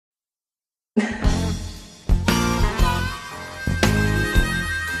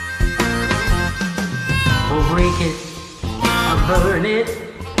kick it, I burn it,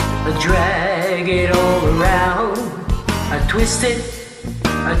 I drag it all around, I twist it,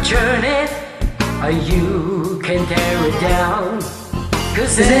 I turn it, you can tear it down.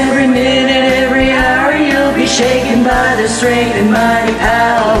 'Cause every minute, every hour you'll be shaken by the strength and mighty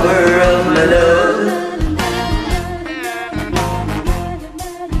power of my love.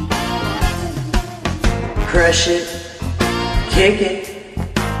 Crush it, kick it,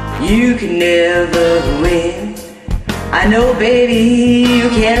 you can never win. I know, baby, you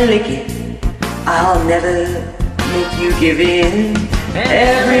can't lick it, I'll never make you give in.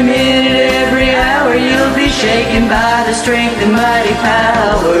 Every minute, every hour you'll be shaken by the strength and mighty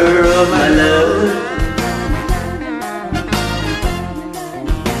power of my love.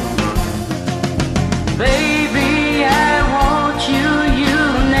 Baby, I want you,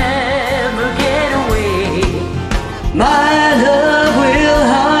 you'll never get away. My love will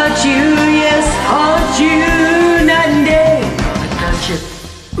haunt you, yes, haunt you night and day. I touch it,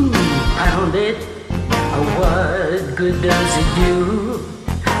 pound it, what good does it do?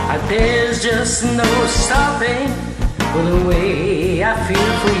 There's just no stopping for the way I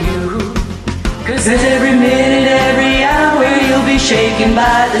feel for you. 'Cause every minute, every hour you'll be shaken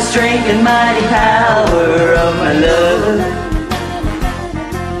by the strength and mighty power of my love.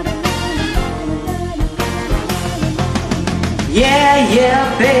 Yeah, yeah,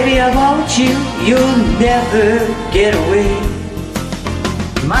 baby, I want you, you'll never get away.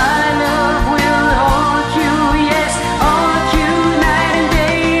 My love will haunt you, yes, haunt you night and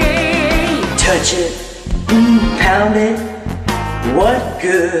day. Touch it, pound it, what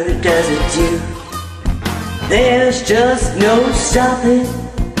good does it do? There's just no stopping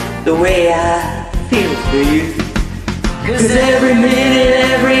the way I feel for you. 'Cause every minute,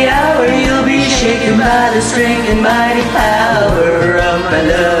 every hour you'll be shaken by the strength and mighty power of my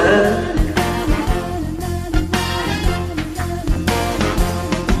love.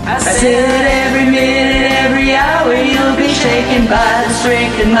 I said every minute, every hour you'll be shaken by the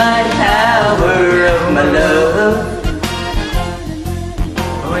strength and mighty power of my love.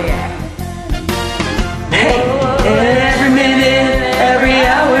 Oh yeah. Hey, every minute, every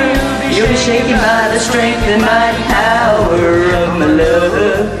hour you'll be shaken by the strength and mighty power of my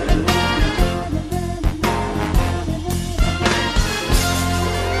love.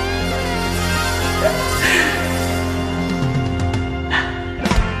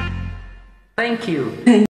 Thank you.